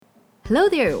Hello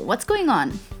there, what's going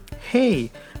on?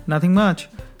 Hey, nothing much.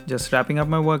 Just wrapping up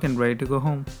my work and ready to go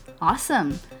home.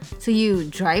 Awesome. So you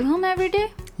drive home every day?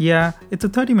 Yeah, it's a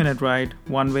 30-minute ride,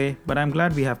 one way, but I'm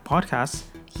glad we have podcasts.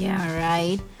 Yeah,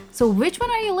 right. So which one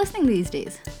are you listening these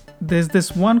days? There's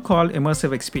this one called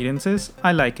Immersive Experiences.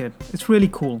 I like it. It's really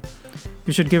cool.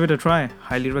 You should give it a try.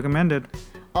 Highly recommended.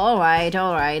 Alright.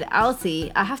 I'll see.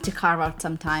 I have to carve out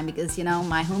some time because,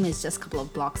 my home is just a couple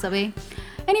of blocks away.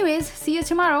 Anyways, see you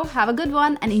tomorrow. Have a good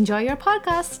one and enjoy your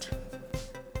podcast.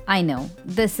 I know,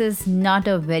 this is not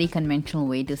a very conventional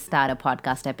way to start a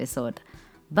podcast episode.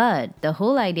 But the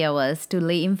whole idea was to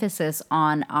lay emphasis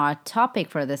on our topic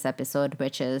for this episode,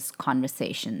 which is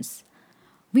conversations.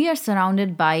 We are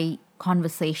surrounded by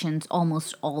conversations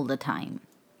almost all the time.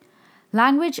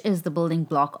 Language is the building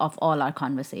block of all our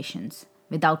conversations.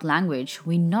 Without language,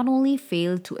 we not only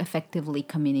fail to effectively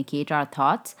communicate our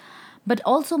thoughts, but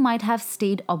also might have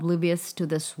stayed oblivious to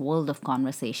this world of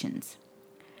conversations.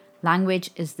 Language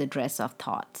is the dress of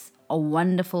thoughts, a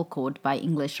wonderful quote by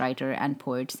English writer and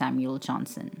poet Samuel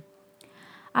Johnson.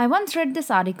 I once read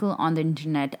this article on the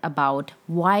internet about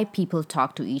why people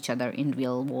talk to each other in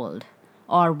real world,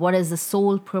 or what is the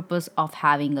sole purpose of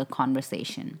having a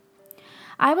conversation.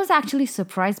 I was actually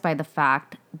surprised by the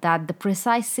fact that the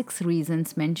precise 6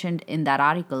 reasons mentioned in that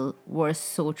article were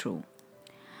so true.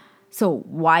 So,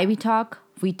 why we talk?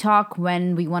 We talk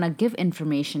when we want to give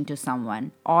information to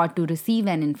someone or to receive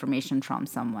an information from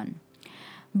someone.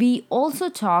 We also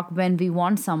talk when we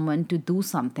want someone to do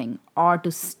something or to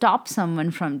stop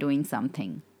someone from doing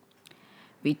something.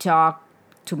 We talk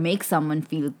to make someone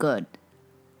feel good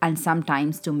and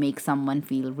sometimes to make someone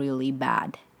feel really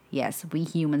bad. Yes, we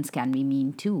humans can be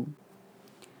mean too.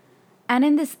 And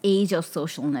in this age of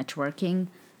social networking,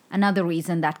 another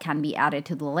reason that can be added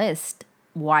to the list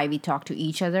why we talk to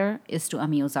each other is to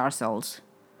amuse ourselves.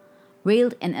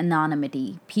 Veiled in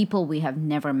anonymity, people we have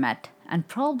never met and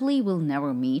probably will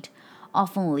never meet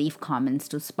often leave comments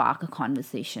to spark a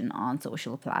conversation on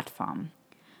social platform.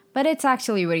 But it's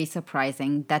actually very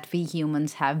surprising that we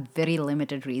humans have very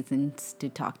limited reasons to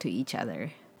talk to each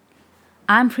other.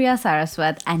 I'm Priya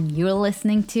Saraswat, and you're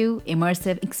listening to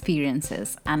Immersive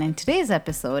Experiences. And in today's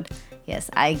episode, yes,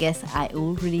 I guess I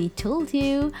already told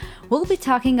you, we'll be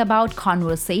talking about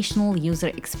conversational user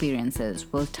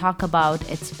experiences. We'll talk about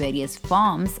its various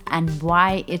forms and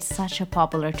why it's such a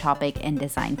popular topic in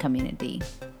design community.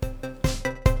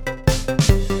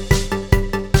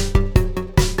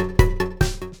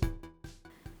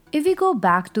 If we go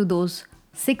back to those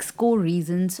 6 core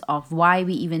reasons of why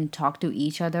we even talk to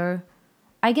each other,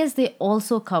 I guess they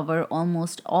also cover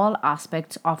almost all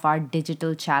aspects of our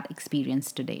digital chat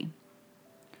experience today.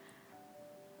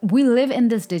 We live in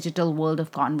this digital world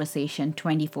of conversation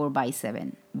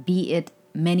 24/7, be it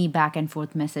many back and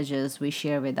forth messages we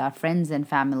share with our friends and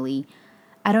family.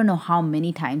 I don't know how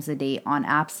many times a day on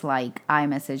apps like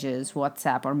iMessages,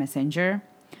 WhatsApp, or Messenger,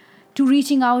 to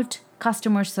reaching out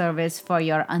customer service for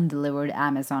your undelivered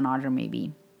Amazon order,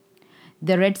 maybe.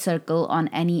 The red circle on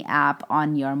any app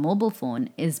on your mobile phone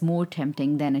is more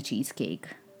tempting than a cheesecake.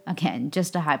 Again,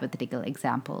 just a hypothetical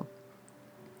example.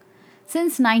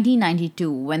 Since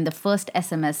 1992, when the first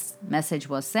SMS message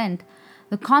was sent,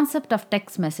 the concept of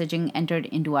text messaging entered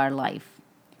into our life.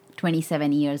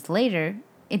 27 years later,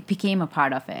 it became a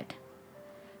part of it.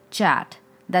 Chat,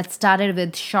 that started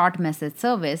with short message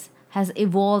service, has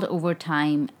evolved over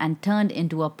time and turned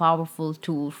into a powerful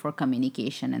tool for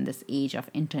communication in this age of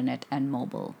internet and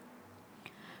mobile.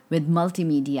 With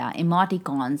multimedia,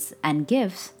 emoticons, and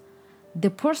GIFs, the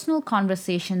personal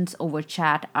conversations over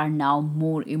chat are now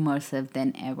more immersive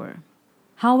than ever.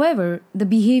 However, the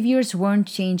behaviors weren't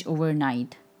changed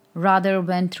overnight, rather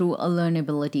went through a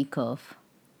learnability curve.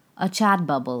 A chat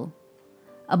bubble,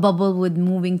 a bubble with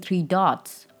moving 3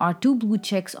 dots, or 2 blue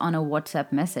checks on a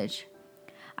WhatsApp message.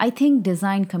 I think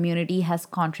design community has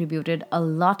contributed a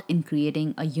lot in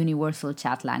creating a universal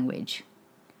chat language.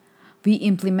 We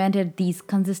implemented these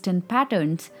consistent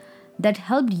patterns that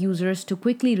helped users to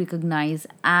quickly recognize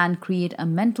and create a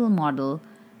mental model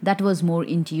that was more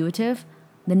intuitive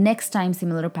the next time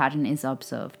similar pattern is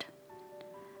observed.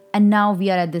 And now we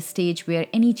are at the stage where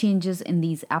any changes in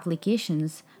these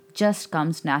applications just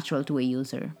comes natural to a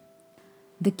user.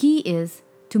 The key is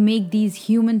to make these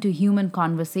human-to-human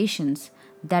conversations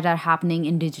that are happening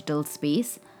in digital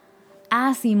space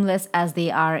as seamless as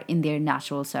they are in their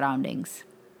natural surroundings.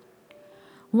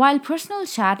 While personal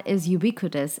chat is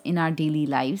ubiquitous in our daily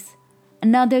lives,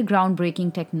 another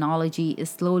groundbreaking technology is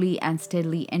slowly and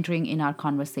steadily entering in our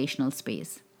conversational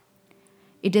space.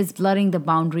 It is blurring the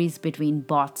boundaries between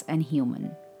bots and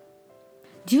human.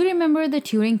 Do you remember the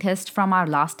Turing test from our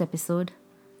last episode?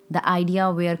 The idea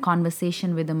where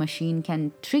conversation with a machine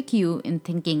can trick you in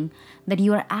thinking that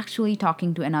you are actually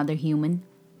talking to another human.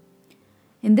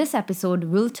 In this episode,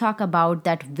 we'll talk about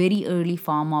that very early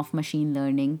form of machine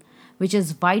learning, which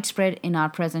is widespread in our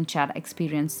present chat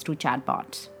experience through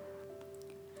chatbots.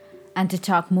 And to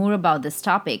talk more about this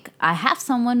topic, I have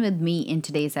someone with me in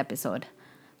today's episode.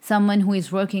 Someone who is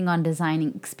working on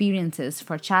designing experiences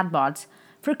for chatbots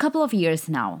for a couple of years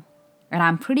now. And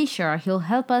I'm pretty sure he'll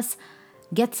help us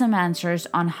get some answers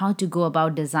on how to go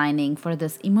about designing for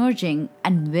this emerging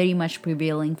and very much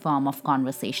prevailing form of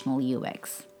conversational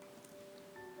UX.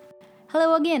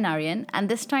 Hello again, Aryan, and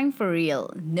this time for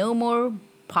real. No more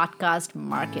podcast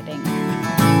marketing.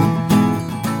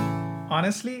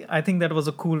 Honestly, I think that was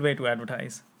a cool way to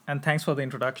advertise. And thanks for the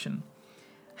introduction.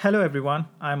 Hello, everyone.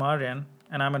 I'm Aryan,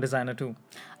 and I'm a designer too.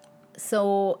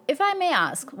 So, if I may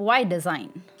ask, why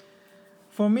design?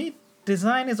 For me,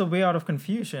 design is a way out of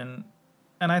confusion,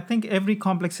 and I think every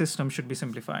complex system should be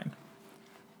simplified.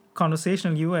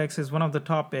 Conversational UX is one of the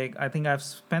topics I think I've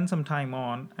spent some time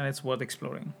on, and it's worth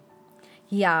exploring.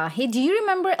 Yeah, hey, do you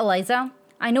remember Eliza?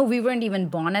 I know we weren't even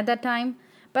born at that time,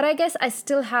 but I guess I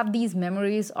still have these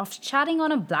memories of chatting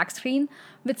on a black screen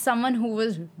with someone who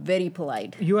was very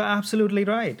polite. You are absolutely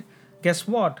right. Guess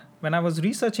what? When I was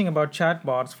researching about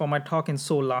chatbots for my talk in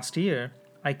Seoul last year,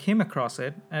 I came across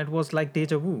it, and it was like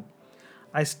deja vu.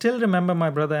 I still remember my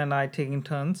brother and I taking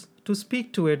turns to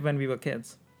speak to it when we were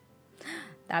kids.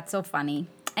 That's so funny.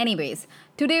 Anyways,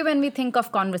 today when we think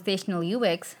of conversational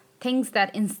UX, things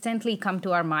that instantly come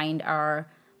to our mind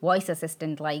are voice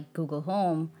assistant like Google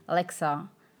Home, Alexa,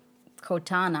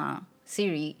 Cortana,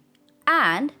 Siri,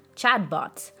 and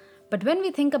chatbots. But when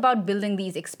we think about building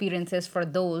these experiences for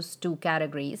those two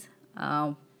categories,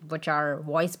 which are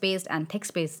voice-based and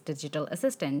text-based digital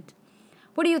assistant,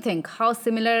 what do you think? How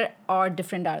similar or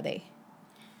different are they?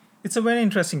 It's a very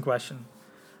interesting question.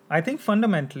 I think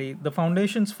fundamentally, the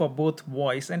foundations for both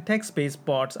voice and text based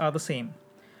bots are the same: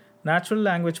 natural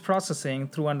language processing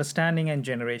through understanding and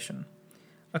generation.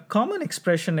 A common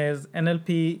expression is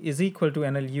NLP is equal to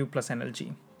NLU plus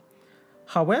NLG.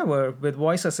 However, with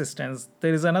voice assistants,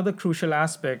 there is another crucial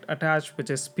aspect attached, which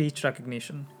is speech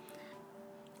recognition.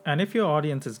 And if your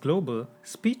audience is global,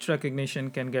 speech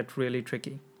recognition can get really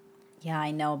tricky. Yeah,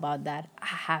 I know about that. I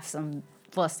have some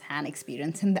first-hand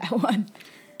experience in that one.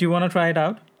 Do you want to try it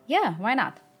out? Yeah, why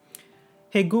not?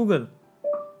 Hey Google,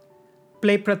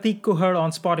 play Pratik Kuhar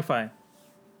on Spotify.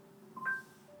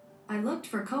 I looked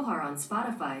for Kohar on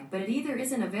Spotify, but it either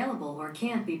isn't available or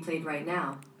can't be played right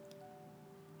now.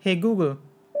 Hey Google,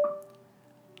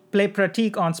 play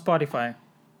Pratik on Spotify.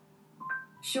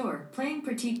 Sure, playing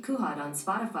Pratik Kuhad on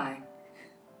Spotify.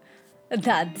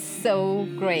 That's so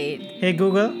great. Hey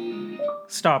Google,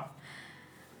 stop.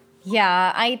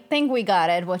 Yeah, I think we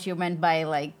got it, what you meant by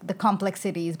like the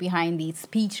complexities behind the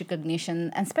speech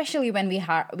recognition, and especially when we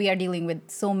are dealing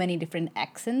with so many different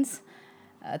accents,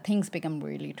 things become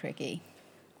really tricky.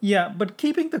 Yeah, but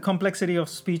keeping the complexity of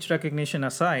speech recognition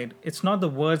aside, it's not the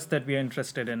words that we are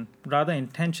interested in, rather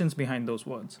intentions behind those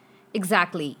words.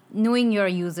 Exactly. Knowing your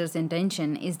user's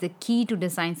intention is the key to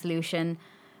design solution,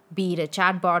 be it a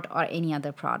chatbot or any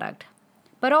other product.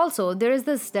 But also, there is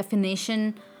this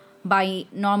definition by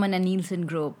Norman and Nielsen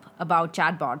Group about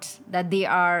chatbots that they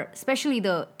are, especially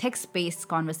the text-based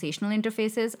conversational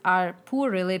interfaces, are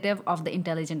poor relative of the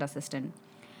intelligent assistant.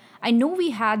 I know we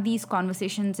had these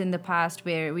conversations in the past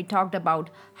where we talked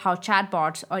about how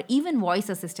chatbots or even voice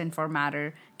assistant for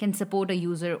matter can support a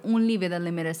user only with a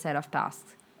limited set of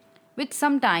tasks, which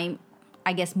sometimes,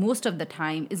 I guess most of the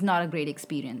time, is not a great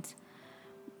experience.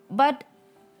 But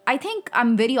I think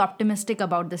I'm very optimistic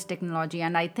about this technology,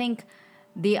 and I think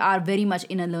they are very much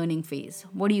in a learning phase.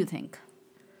 What do you think?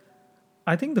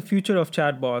 I think the future of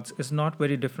chatbots is not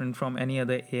very different from any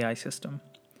other AI system.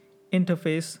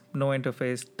 Interface, no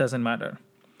interface, doesn't matter.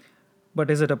 But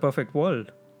is it a perfect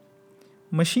world?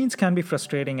 Machines can be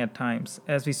frustrating at times,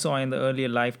 as we saw in the earlier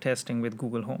live testing with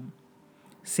Google Home.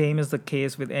 Same is the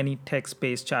case with any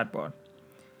text-based chatbot.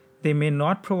 They may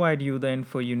not provide you the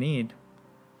info you need,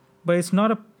 but it's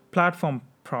not a platform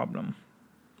problem.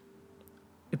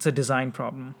 It's a design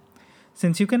problem,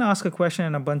 since you can ask a question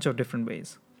in a bunch of different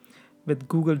ways. With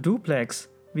Google Duplex,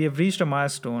 we have reached a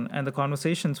milestone and the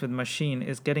conversations with machine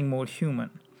is getting more human,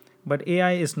 but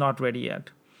AI is not ready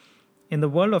yet. In the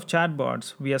world of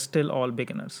chatbots, we are still all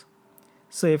beginners.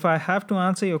 So if I have to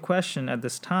answer your question at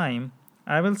this time,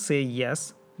 I will say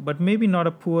yes, but maybe not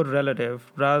a poor relative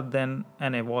rather than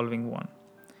an evolving one.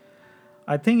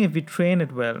 I think if we train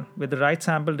it well with the right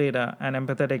sample data and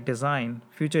empathetic design,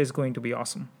 future is going to be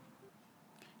awesome.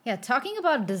 Yeah, talking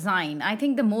about design, I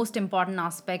think the most important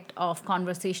aspect of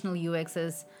conversational UX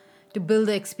is to build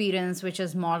the experience which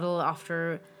is modeled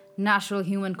after natural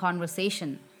human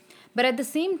conversation. But at the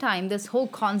same time, this whole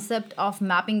concept of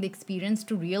mapping the experience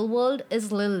to real world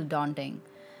is a little daunting.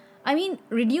 I mean,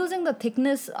 reducing the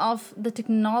thickness of the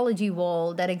technology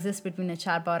wall that exists between a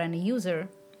chatbot and a user,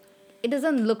 it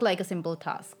doesn't look like a simple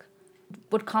task.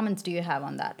 What comments do you have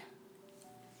on that?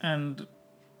 And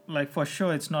like for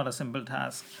sure, it's not a simple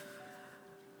task.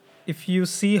 If you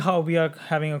see how we are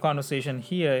having a conversation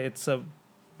here, it's a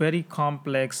very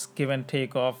complex give and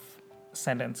take of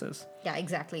sentences. Yeah,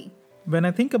 exactly. When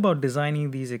I think about designing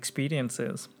these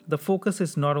experiences, the focus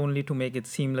is not only to make it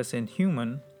seamless and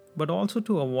human, but also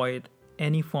to avoid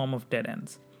any form of dead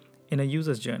ends in a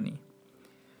user's journey.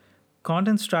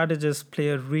 Content strategists play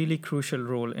a really crucial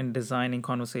role in designing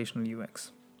conversational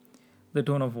UX. The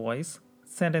tone of voice,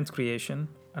 sentence creation,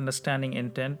 understanding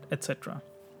intent, etc.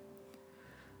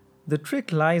 The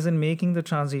trick lies in making the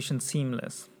transition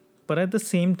seamless, but at the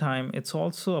same time, it's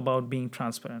also about being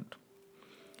transparent.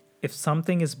 If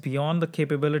something is beyond the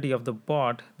capability of the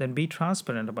bot, then be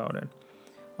transparent about it.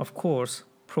 Of course,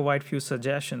 provide few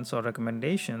suggestions or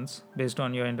recommendations based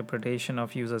on your interpretation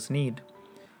of users' need.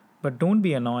 But don't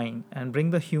be annoying and bring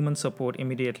the human support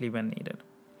immediately when needed.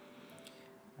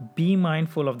 Be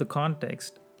mindful of the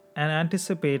context and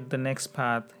anticipate the next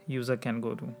path user can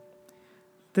go to.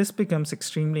 This becomes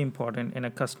extremely important in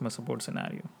a customer support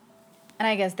scenario. And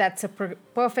I guess that's a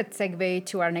perfect segue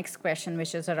to our next question,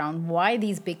 which is around why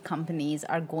these big companies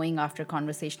are going after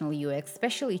conversational UX,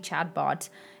 especially chatbots,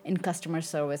 in customer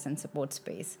service and support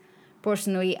space.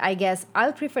 Personally, I guess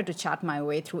I'll prefer to chat my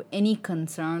way through any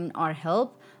concern or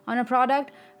help on a product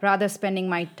rather spending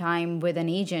my time with an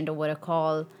agent over a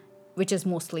call, which is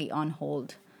mostly on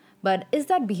hold. But is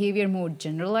that behavior more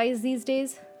generalized these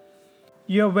days?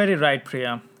 You're very right,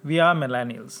 Priya. We are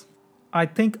millennials. I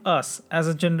think us as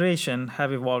a generation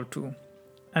have evolved too,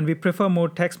 and we prefer more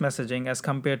text messaging as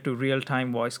compared to real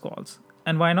time voice calls.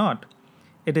 And why not?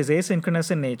 It is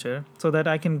asynchronous in nature, so that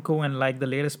I can go and like the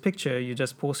latest picture you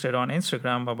just posted on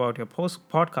Instagram about your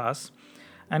podcast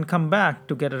and come back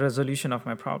to get a resolution of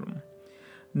my problem.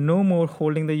 No more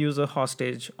holding the user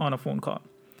hostage on a phone call.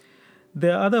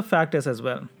 There are other factors as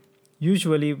well.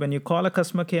 Usually, when you call a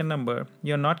customer care number,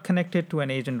 you're not connected to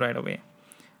an agent right away.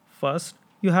 First,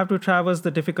 you have to traverse the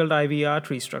difficult IVR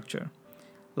tree structure,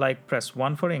 like press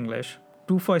 1 for English,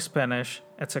 2 for Spanish,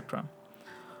 etc.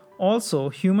 Also,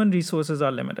 human resources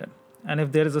are limited, and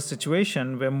if there is a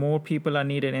situation where more people are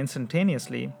needed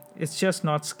instantaneously, it's just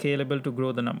not scalable to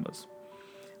grow the numbers.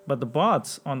 But the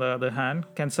bots, on the other hand,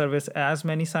 can service as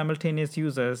many simultaneous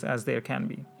users as there can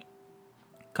be.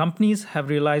 Companies have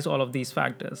realized all of these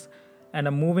factors and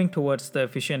are moving towards the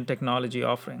efficient technology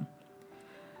offering.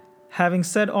 Having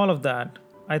said all of that,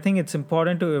 I think it's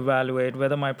important to evaluate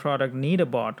whether my product need a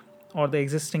bot or the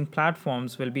existing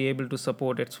platforms will be able to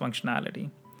support its functionality.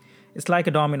 It's like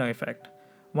a domino effect.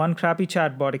 One crappy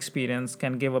chatbot experience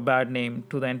can give a bad name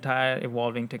to the entire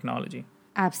evolving technology.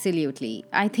 Absolutely.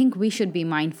 I think we should be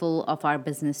mindful of our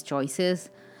business choices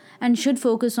and should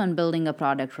focus on building a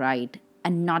product right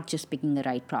and not just picking the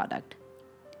right product.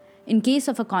 In case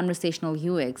of a conversational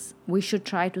UX, we should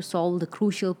try to solve the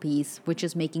crucial piece, which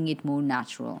is making it more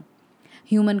natural.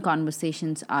 Human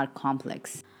conversations are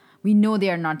complex. We know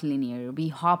they are not linear. We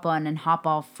hop on and hop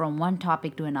off from one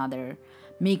topic to another,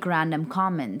 make random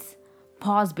comments,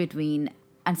 pause between,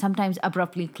 and sometimes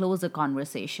abruptly close a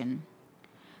conversation.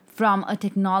 From a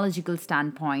technological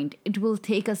standpoint, it will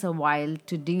take us a while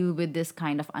to deal with this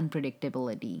kind of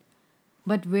unpredictability.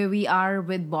 But where we are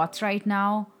with bots right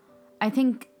now, I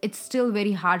think it's still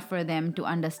very hard for them to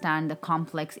understand the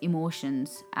complex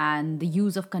emotions and the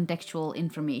use of contextual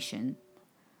information.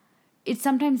 It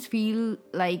sometimes feels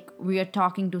like we are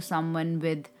talking to someone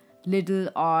with little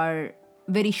or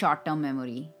very short-term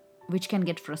memory, which can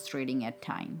get frustrating at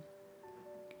times.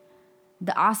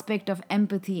 The aspect of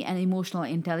empathy and emotional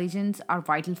intelligence are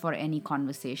vital for any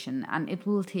conversation, and it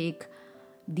will take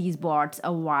these bots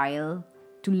a while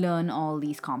to learn all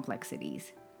these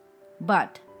complexities.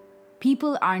 But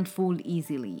people aren't fooled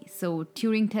easily, so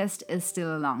Turing test is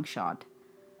still a long shot.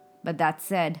 But that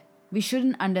said, we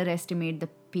shouldn't underestimate the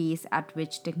pace at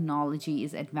which technology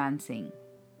is advancing.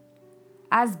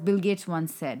 As Bill Gates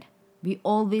once said, we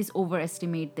always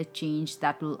overestimate the change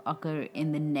that will occur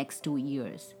in the next 2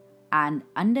 years and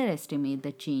underestimate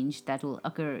the change that will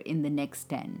occur in the next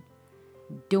 10.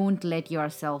 Don't let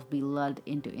yourself be lulled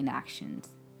into inactions.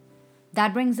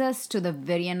 That brings us to the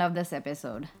very end of this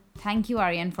episode. Thank you,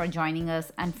 Aryan, for joining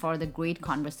us and for the great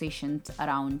conversations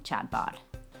around chatbot.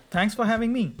 Thanks for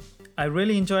having me. I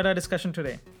really enjoyed our discussion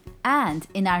today. And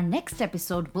in our next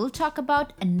episode, we'll talk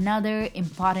about another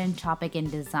important topic in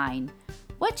design,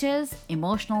 which is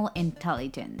emotional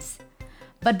intelligence.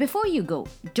 But before you go,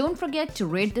 don't forget to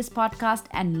rate this podcast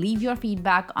and leave your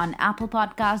feedback on Apple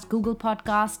Podcasts, Google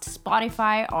Podcasts,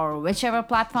 Spotify, or whichever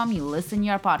platform you listen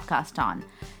your podcast on.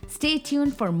 Stay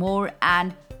tuned for more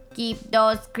and keep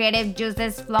those creative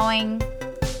juices flowing.